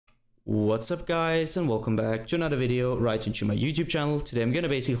What's up guys, and welcome back to another video right into my YouTube channel. Today I'm gonna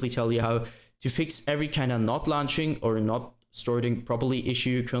basically tell you how to fix every kind of not launching or not storing properly issue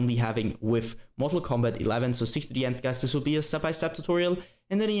you're currently having with Mortal Kombat 11. So stick to the end guys, this will be a step-by-step tutorial,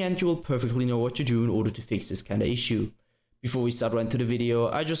 and in the end you will perfectly know what to do in order to fix this kind of issue. Before we start right into the video,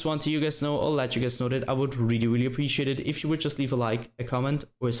 I just want to let you guys know that I would really appreciate it if you would just leave a like, a comment,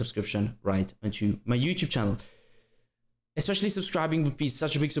 or a subscription right onto my YouTube channel. Especially subscribing would be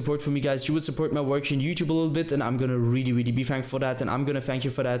such a big support for me guys. You would support my work in YouTube a little bit, and I'm gonna really be thankful for that, and I'm gonna thank you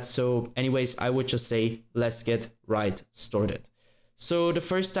for that. So anyways, I would just say let's get right started. So the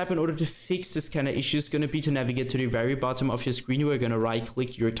first step in order to fix this kind of issue is gonna be to navigate to the very bottom of your screen. We're gonna right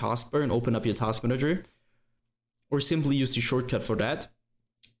click your taskbar and open up your task manager, or simply use the shortcut for that.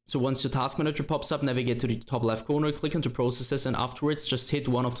 So once your task manager pops up, navigate to the top left corner, click into processes, and afterwards just hit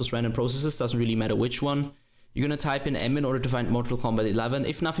one of those random processes, doesn't really matter which one. You're gonna type in M in order to find Mortal Kombat 11.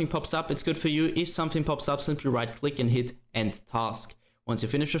 If nothing pops up, it's good for you. If something pops up, simply right click and hit end task. Once you're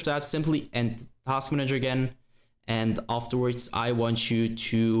finished with that, simply end task manager again. And afterwards, I want you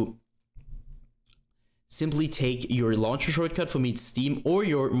to simply take your launcher shortcut, for me it's Steam, or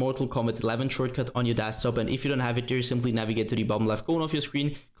your Mortal Kombat 11 shortcut on your desktop. And if you don't have it there, simply navigate to the bottom left corner of your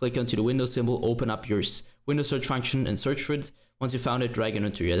screen, click onto the Windows symbol, open up your Windows search function and search for it. Once you found it, drag it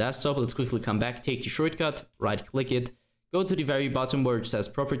onto your desktop. Let's quickly come back, take the shortcut, right click it, go to the very bottom where it says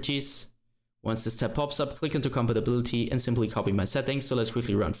properties. Once this tab pops up, click into compatibility and simply copy my settings. So let's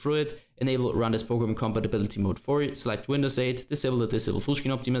quickly run through it. Enable run this program in compatibility mode 4, select Windows 8, disable full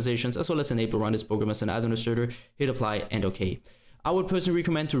screen optimizations, as well as enable run this program as an administrator, hit apply and OK. I would personally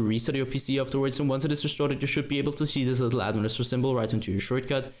recommend to restart your PC afterwards, and once it is restored, you should be able to see this little administrator symbol right into your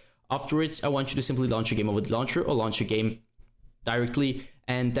shortcut. Afterwards, I want you to simply launch a game over the launcher or launch a game directly.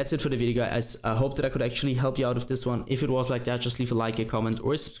 And that's it for the video guys. I hope that I could actually help you out with this one. If it was like that, just leave a like, a comment,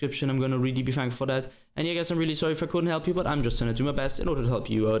 or a subscription. I'm gonna really be thankful for that. And yeah guys, I'm really sorry if I couldn't help you, but I'm just gonna do my best in order to help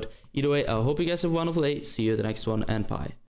you out. Either way, I hope you guys have a wonderful day. See you at the next one, and bye.